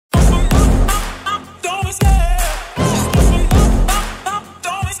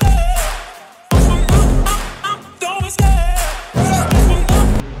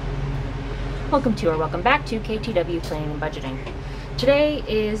Welcome to or welcome back to KTW Planning and Budgeting. Today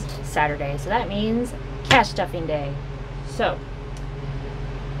is Saturday, so that means cash stuffing day. So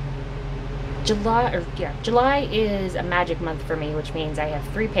July is a magic month for me, which means I have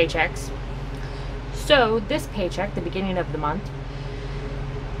 3 paychecks. So this paycheck, the beginning of the month,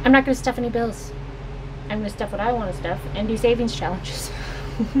 I'm not going to stuff any bills. I'm going to stuff what I want to stuff and do savings challenges.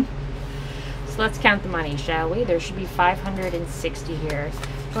 So let's count the money, shall we? There should be 560 here.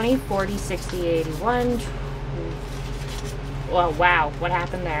 20, 40, 60, 81. Well, wow, what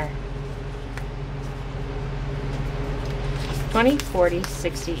happened there? 20, 40,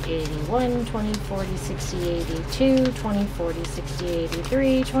 60, 81, 20, 40, 60, 82, 20, 40, 60,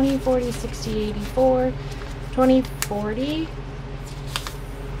 83, 20, 40, 60, 84, 20, 40,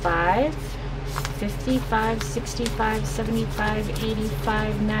 5, 55, 65, 75,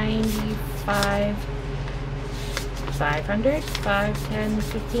 85, 95, 500, 5, 10,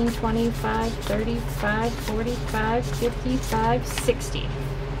 15, 25, 35, 45, 55, 60.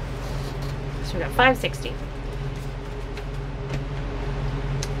 So we got 560.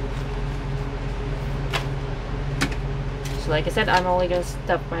 So like I said, I'm only going to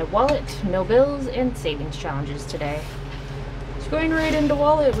stuff my wallet, no bills, and savings challenges today. It's going right into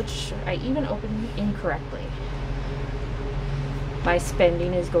wallet, which I even opened incorrectly. My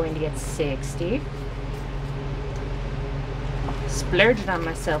spending is going to get 60. Splurging on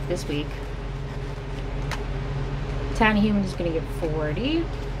myself this week. Town human is going to get 40.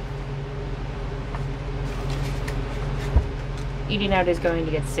 Eating out is going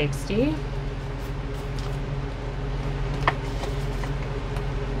to get 60.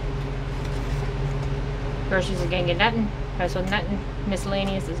 Groceries is going to get nothing. Household nothing.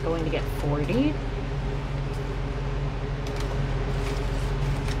 Miscellaneous is going to get 40.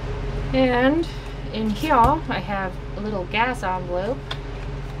 And in here, I have a little gas envelope,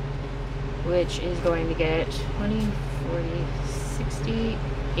 which is going to get 20, 40, 60,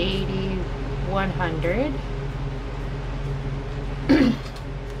 80, 100.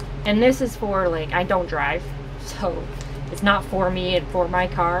 And this is for, like, I don't drive, so it's not for me and for my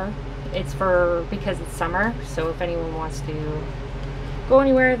car. It's for, because it's summer, so if anyone wants to go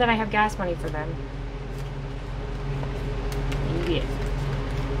anywhere, then I have gas money for them. Yeah.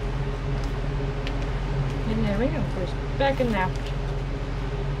 And there we go, first back and out.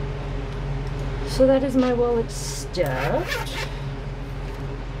 So that is my wallet stuffed.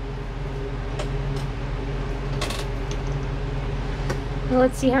 Well,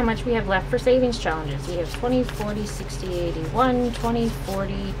 let's see how much we have left for savings challenges. We have 20, 40, 60, 81, 20,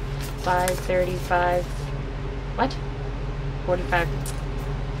 40, 5, 35, what? 45.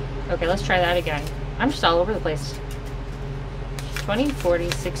 Okay, let's try that again. I'm just all over the place. 20,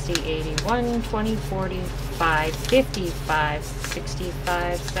 40, 60, 81, 20, 45, 55,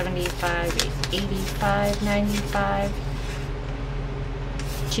 65, 75, 85, 95,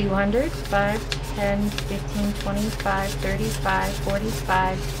 200, 5, 10, 15, 25, 35,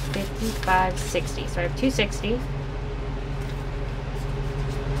 45, 55, 60. So I have 260.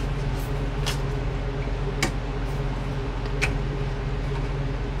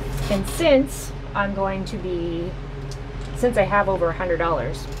 And since I'm going to be, since I have over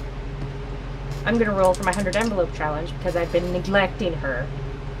 $100, I'm going to roll for my 100 envelope challenge because I've been neglecting her.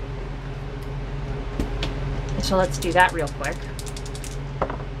 So let's do that real quick.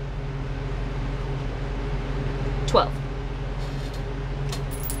 12.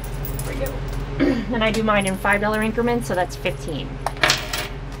 There we go. And I do mine in $5 increments, so that's 15.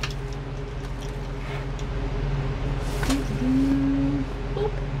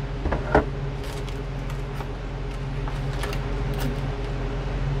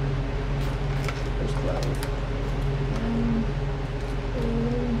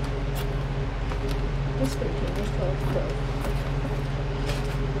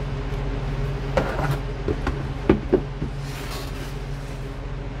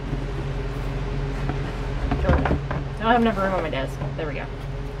 I don't have enough room on my desk. There we go.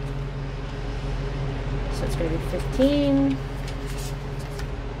 So it's going to be 15.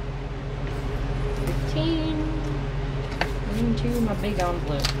 15 into my big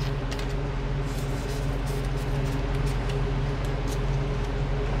envelope.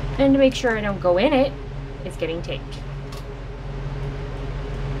 And to make sure I don't go in it, it's getting taped.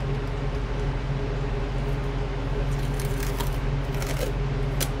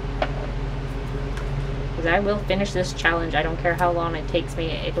 I will finish this challenge. I don't care how long it takes me,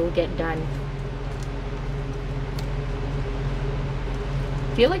 it'll get done.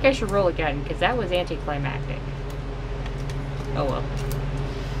 I feel like I should roll again because that was anticlimactic. Oh well.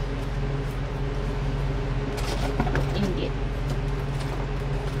 Idiot.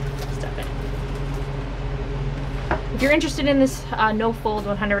 Stop it. If you're interested in this no fold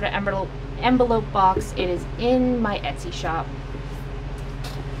 100 envelope box, it is in my Etsy shop.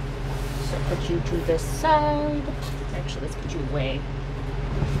 So put you to this side. Actually, let's put you away.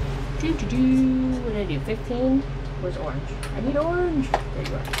 What did I do? 15? Where's orange? I need orange. There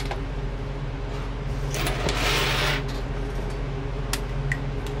you are.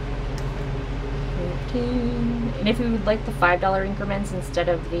 And if you would like the $5 increments instead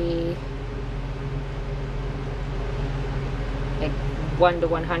of the like 1 to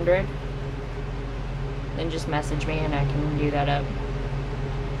 100, then just message me and I can do that up.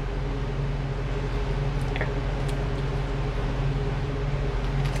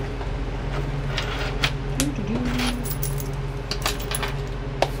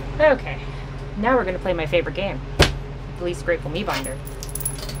 There. Okay, now we're gonna play my favorite game, the Least Grateful Me binder.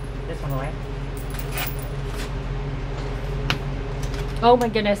 This one away. Oh my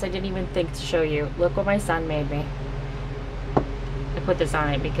goodness, I didn't even think to show you. Look what my son made me. I put this on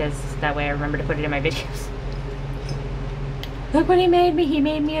it because that way I remember to put it in my videos. Look what he made me. He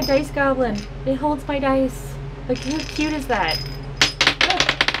made me a dice goblin. It holds my dice. Like, how cute is that? Oh.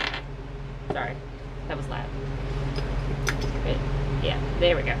 Sorry, that was loud. But, yeah,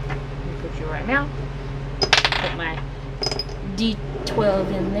 there we go. Put you right now. Put my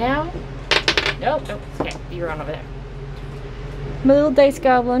D12 in now. Nope, nope. Okay, you're on over there. My little dice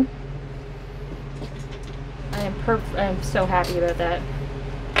goblin. I'm so happy about that.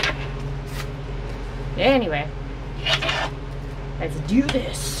 Anyway, let's do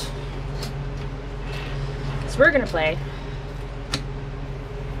this. So we're gonna play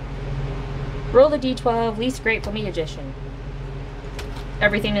Roll the D12 Least Grateful Me edition.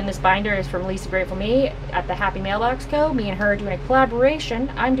 Everything in this binder is from Least Grateful Me at the Happy Mailbox Co. Me and her are doing a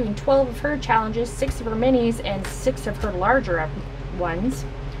collaboration. I'm doing 12 of her challenges, 6 of her minis, and 6 of her larger ones.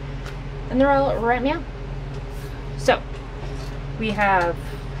 And they're all right now. So, we have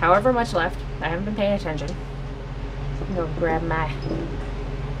however much left. I haven't been paying attention. I'm going to grab my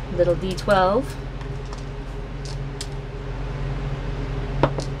little D12.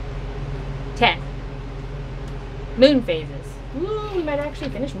 10. Moon phases. Ooh, we might actually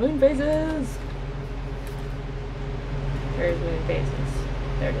finish moon phases. There's moon phases.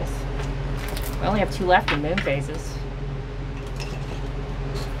 There it is. We only have 2 left in moon phases.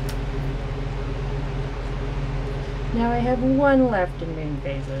 Now I have 1 left in moon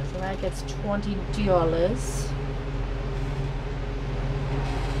phases, and that gets $20.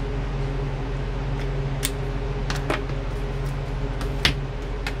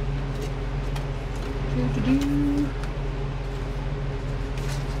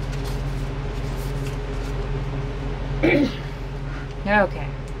 Okay,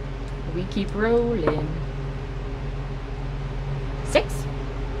 we keep rolling. 6?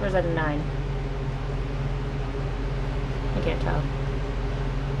 Or is that a 9? I can't tell.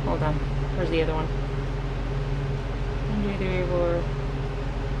 Hold on. Where's the other one? 1, 2, 3, 4.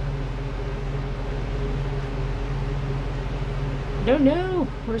 I don't know.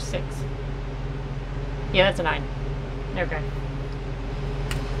 Where's 6? Yeah, that's a 9. Okay.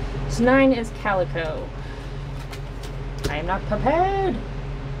 So 9 is Calico. I am not prepared.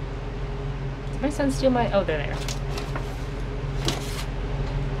 Did my son steal my... Oh, they're there.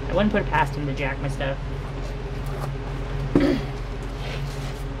 I wouldn't put it past him to jack my stuff.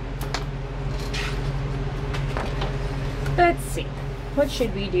 Let's see. What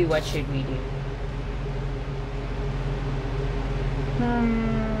should we do? What should we do?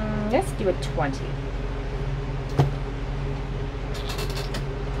 Let's do a 20.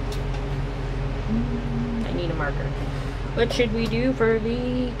 I need a marker. What should we do for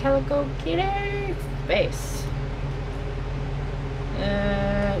the Calico Kitty face?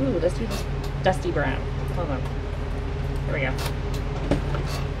 Ooh, let's do this dusty brown. Hold on. There we go.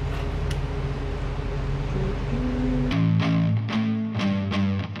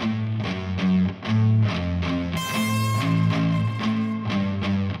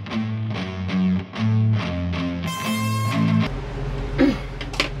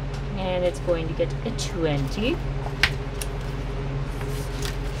 And it's going to get a 20.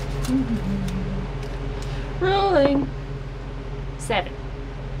 Rolling. 7.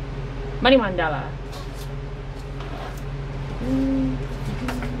 Money mandala.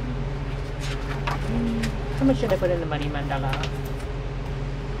 How much should I put in the money mandala?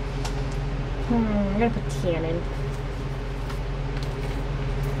 I'm gonna put 10 in.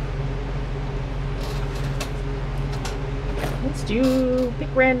 Let's do pick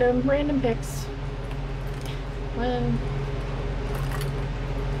random picks. One.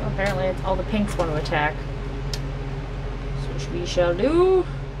 Well, apparently it's all the pinks want to attack. So we shall do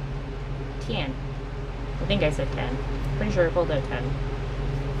 10. I think I said 10. Pretty sure I pulled out 10.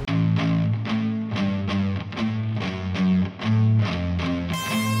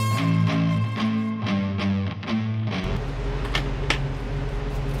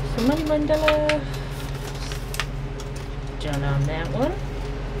 So money mandala. Done on that one.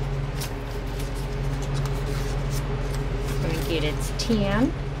 I'm gonna get its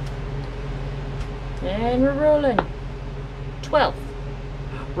 10. And we're rolling. 12.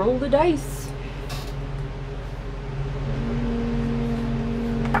 Roll the dice.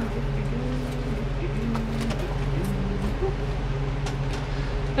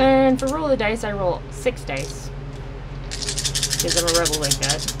 And for roll the dice, I roll 6 dice. Because I'm a rebel like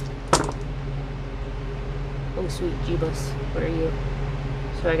that. Oh, sweet Jeebus. What are you?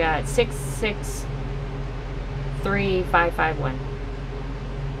 So I got 6, 6, 3, 5, 5, 1.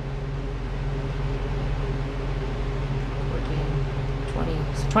 14, 20,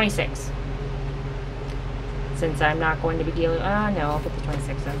 so 26. Since I'm not going to be dealing... no, I'll put the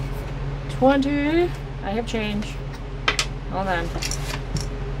 26 in. 20. I have change. Hold on.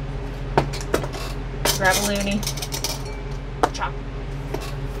 Grab a loony. Chop.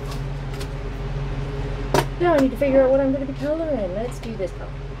 Now I need to figure out what I'm going to be coloring. Let's do this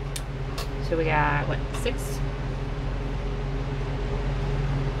color. So we got, what, 6?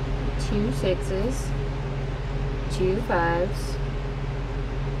 2 6s. 2 5s.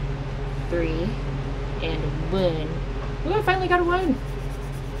 3. And 1. Ooh, I finally got a 1.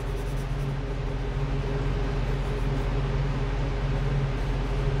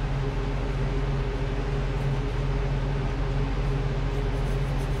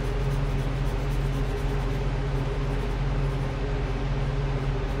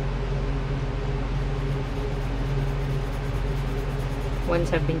 Ones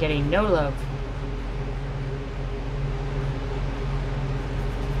have been getting no love.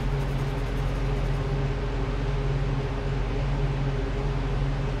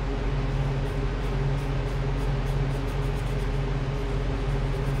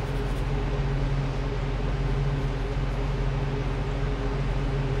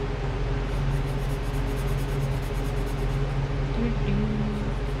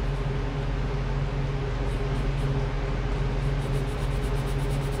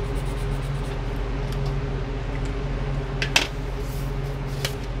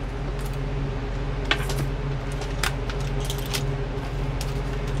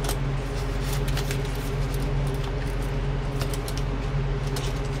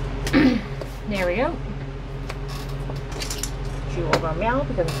 There we go. Put you over meow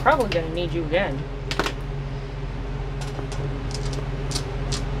because I'm probably going to need you again.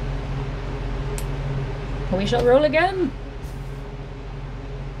 We shall roll again.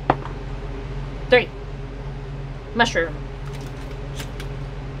 3. Mushroom.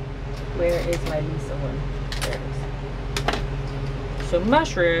 Where is my Lisa one? There it is. So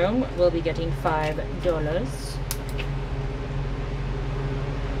mushroom will be getting $5.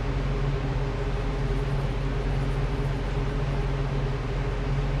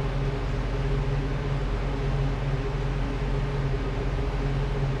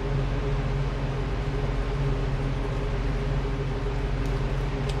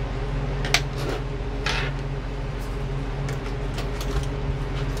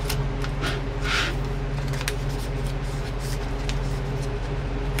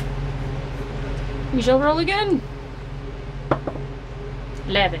 We shall roll again.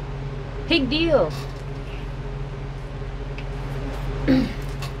 11. Big deal.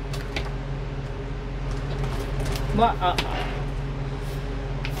 What? I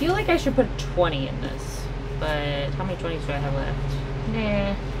feel like I should put 20 in this, but how many 20s do I have left?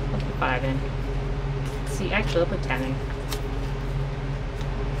 Nah, I'll put 5 in. See, actually, I'll put 10 in.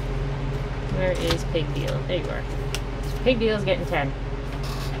 Where is Pig Deal? There you are. So Pig Deal is getting 10.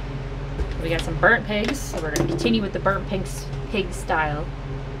 We got some burnt pigs, so we're going to continue with the burnt pig style.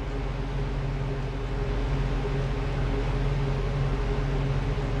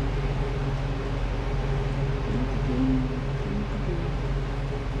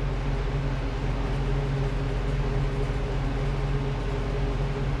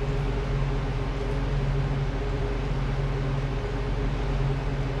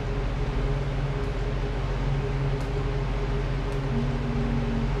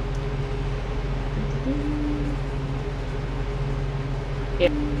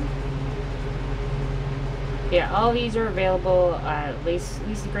 Yeah, all these are available at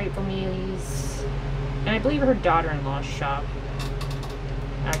Lisa Grateful Mealies, and I believe her daughter-in-law's shop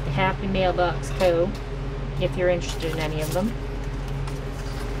at the Happy Mailbox Co. If you're interested in any of them.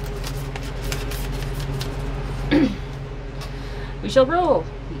 We shall roll.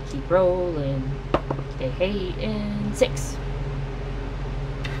 We keep rolling. They hate in 6.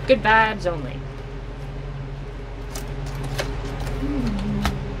 Good vibes only.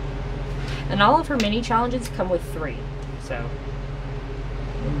 And all of her mini challenges come with 3. So,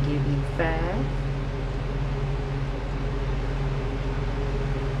 we'll give you 5.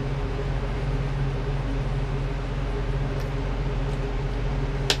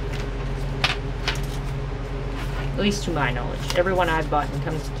 At least to my knowledge. Everyone I've bought and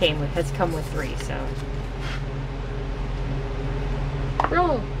has come with 3, so.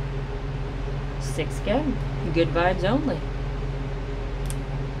 Roll! 6 again. Good vibes only.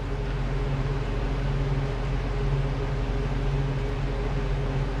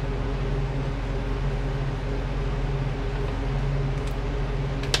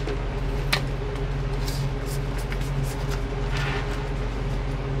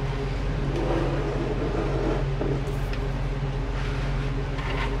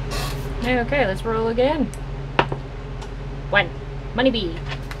 Okay, let's roll again. 1. Money B.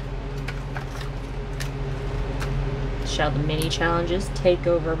 Shall the mini challenges take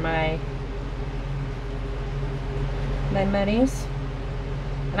over my monies?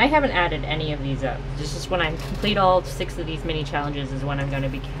 And I haven't added any of these up. This is when I complete all 6 of these mini challenges is when I'm going to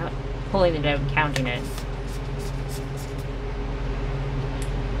be pulling it out and counting it.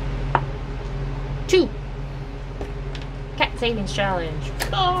 2. Cat savings challenge.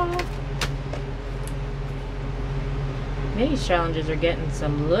 Oh. These challenges are getting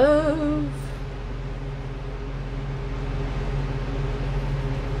some love.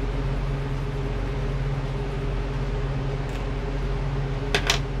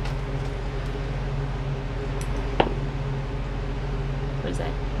 What is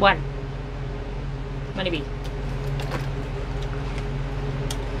that? 1. Money B.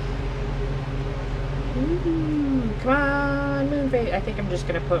 Ooh, come on, Moonface. I think I'm just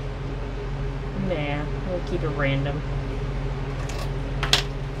gonna put. Nah, we'll keep it random.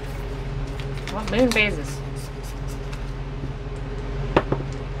 What moon phases?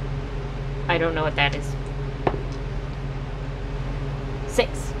 I don't know what that is.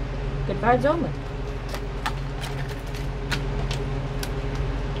 6. Good vibes only.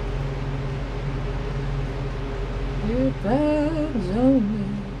 Good vibes only.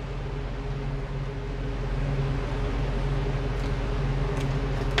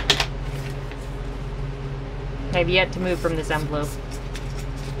 I've yet to move from this envelope.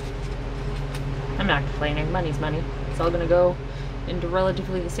 I'm not complaining. Money's money. It's all gonna go into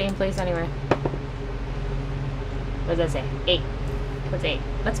relatively the same place anyway. What does that say? 8. What's 8?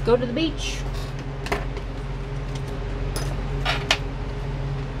 Let's go to the beach.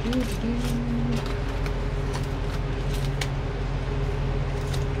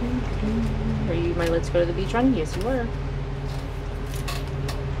 Are you my let's go to the beach run? Yes, you are.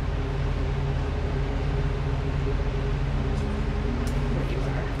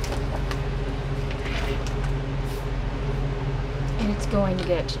 Going to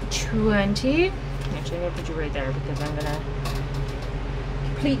get 20. Actually, I'm going to put you right there because I'm going to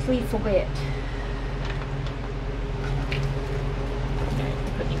completely forget. Alright,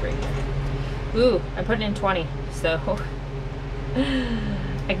 I'm putting you right here. Ooh, I'm putting in 20. So,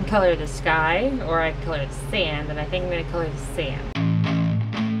 I can color the sky or I can color the sand, and I think I'm going to color the sand.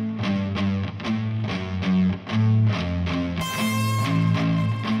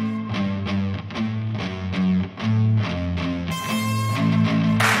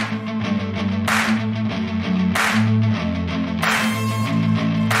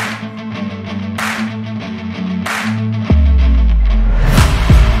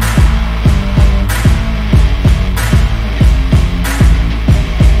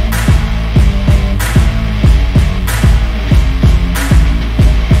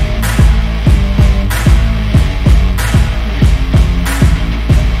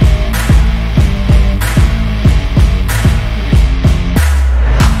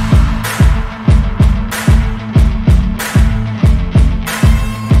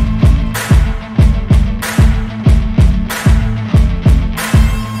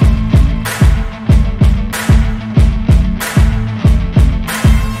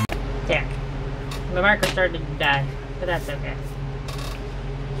 Started to die, but that's okay.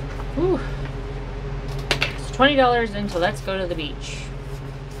 Whew. It's $20 into let's go to the beach.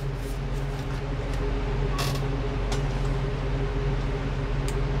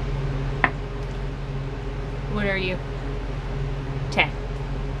 What are you? 10.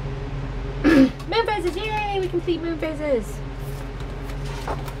 Moon phases! Yay! We complete moon phases!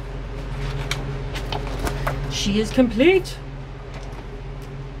 She is complete!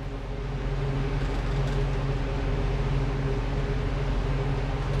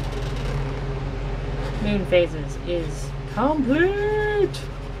 Moon phases is complete.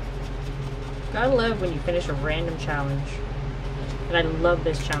 Gotta love when you finish a random challenge. And I love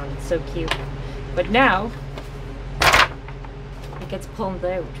this challenge. It's so cute. But now it gets pulled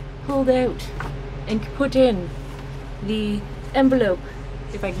out, and put in the envelope,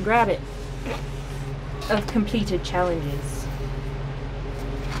 if I can grab it, of completed challenges.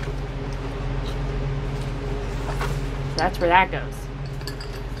 That's where that goes.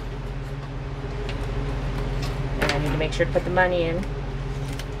 And I need to make sure to put the money in.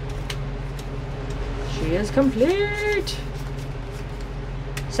 She is complete.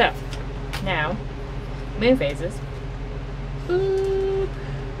 So, now, moon phases. Boop,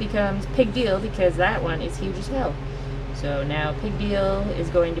 becomes Pig Deal because that one is huge as hell. So now Pig Deal is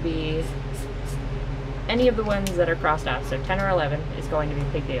going to be any of the ones that are crossed off. So 10 or 11 is going to be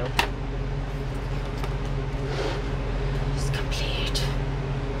Pig Deal. It's complete.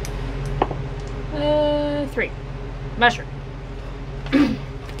 3. Mushroom.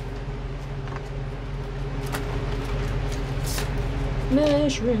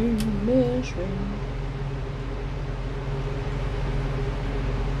 Mushroom.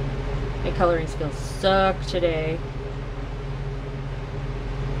 My coloring skills suck today.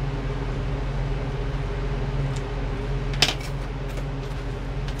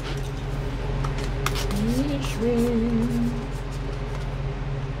 Mushroom.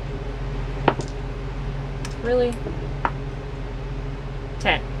 Really?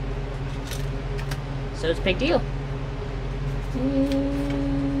 10. So it's a big deal.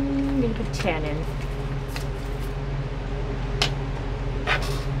 I'm gonna put 10 in.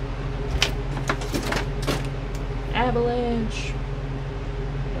 Avalanche.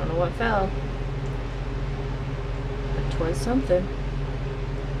 Don't know what fell. But 'twas something.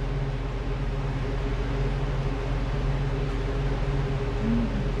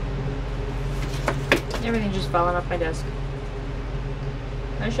 Everything just falling off my desk.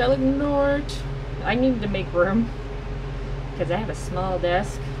 I shall ignore it. I need to make room because I have a small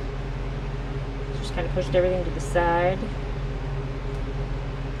desk. Just kind of pushed everything to the side.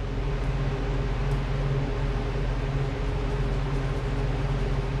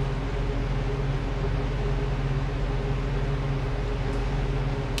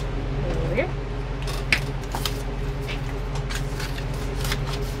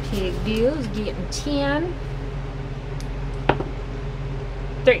 Pig Deal's getting 10.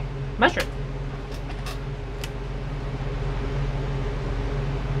 3. Mushroom.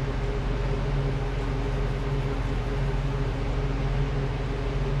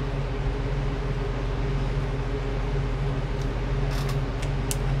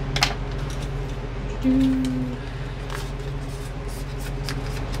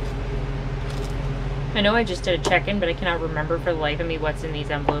 I know I just did a check-in, but I cannot remember for the life of me what's in these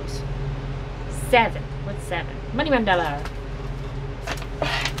envelopes. 7. What's 7? Money mandala.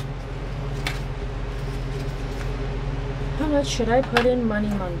 How much should I put in money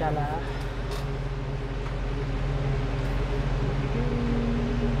mandala?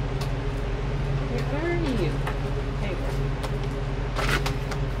 Where are you? There you go.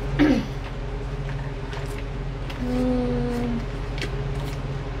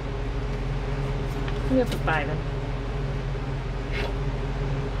 We have to buy them.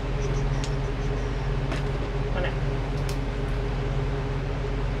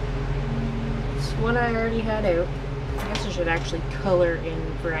 It's one I already had out. I guess I should actually color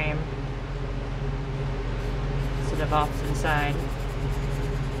in frame instead of off to the side.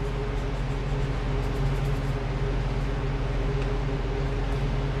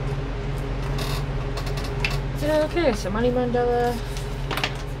 Okay, so money mandala.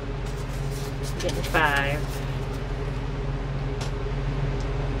 Getting 5.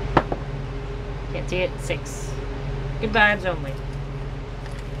 Can't see it. 6. Good vibes only.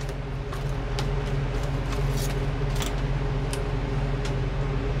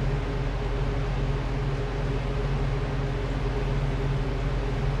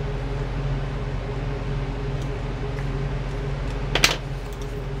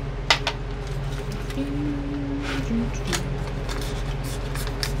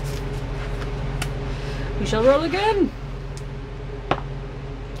 We shall roll again.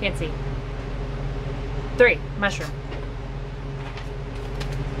 Can't see. 3. Mushroom.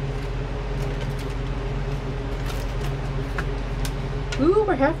 Ooh,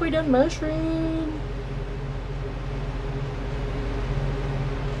 we're halfway done mushroom.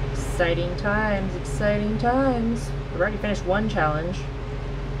 Exciting times, exciting times. We've already finished one challenge.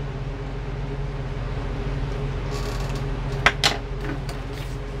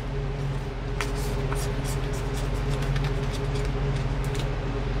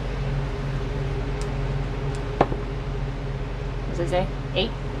 say? 8.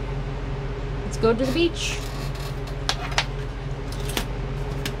 Let's go to the beach.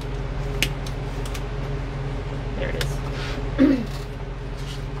 There it is.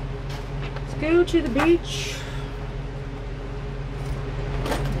 Let's go to the beach.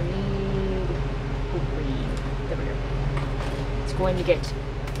 There we go. It's going to get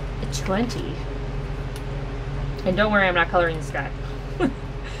a 20. And don't worry, I'm not coloring the sky.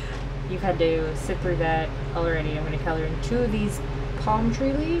 You've had to sit through that already. I'm going to color in 2 of these palm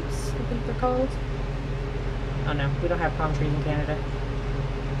tree leaves, I think they're called. Oh no, we don't have palm trees in Canada.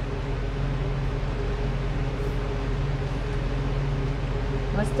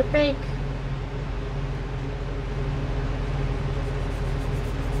 What's the fake?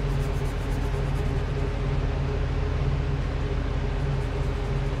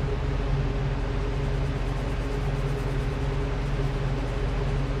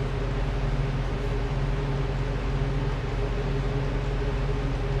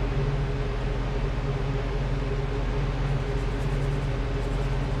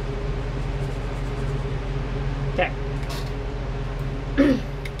 Okay.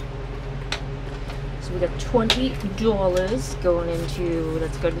 So we got $20 going into,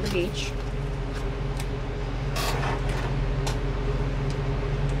 let's go to the beach.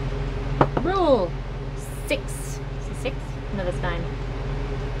 Roll. 6. Is it 6? No, that's 9.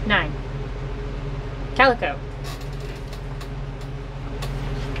 9. Calico.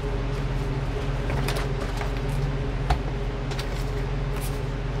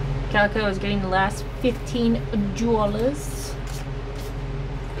 Calico is getting the last $15.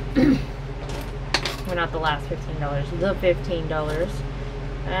 Well, not the last $15, the $15.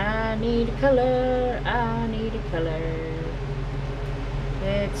 I need a color, I need a color.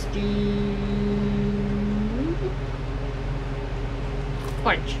 Let's do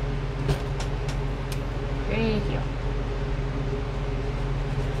orange. Right here.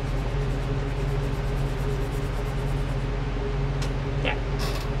 Yeah.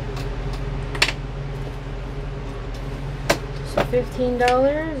 So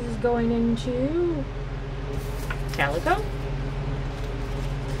 $15 is going into Calico.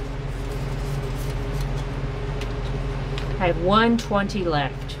 I have 120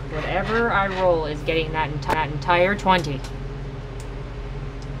 left. Whatever I roll is getting that entire 20.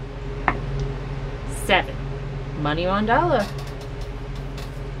 7. Money on dollar.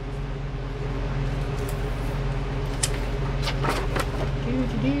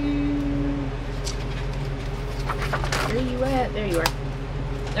 Where you at? There you are.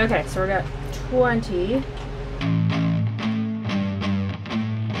 Okay, so we got 20.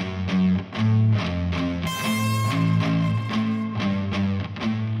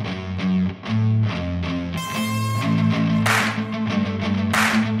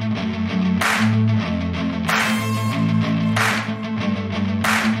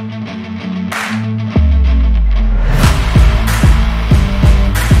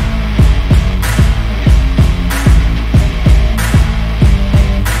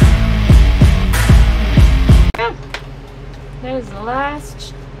 That is the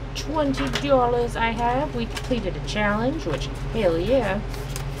last $20 I have. We completed a challenge, which, hell yeah.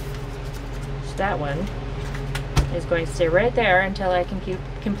 So that one is going to stay right there until I can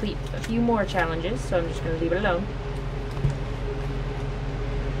complete a few more challenges, so I'm just going to leave it alone.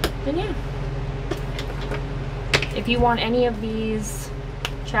 And yeah. If you want any of these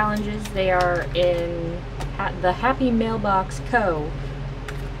challenges, they are in the Happy Mailbox Co.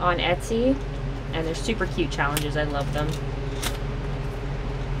 on Etsy, and they're super cute challenges. I love them.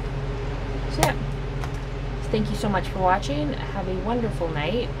 So yeah, thank you so much for watching. Have a wonderful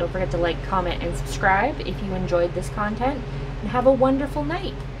night. Don't forget to like, comment, and subscribe if you enjoyed this content. And have a wonderful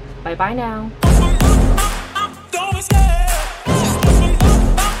night. Bye bye now.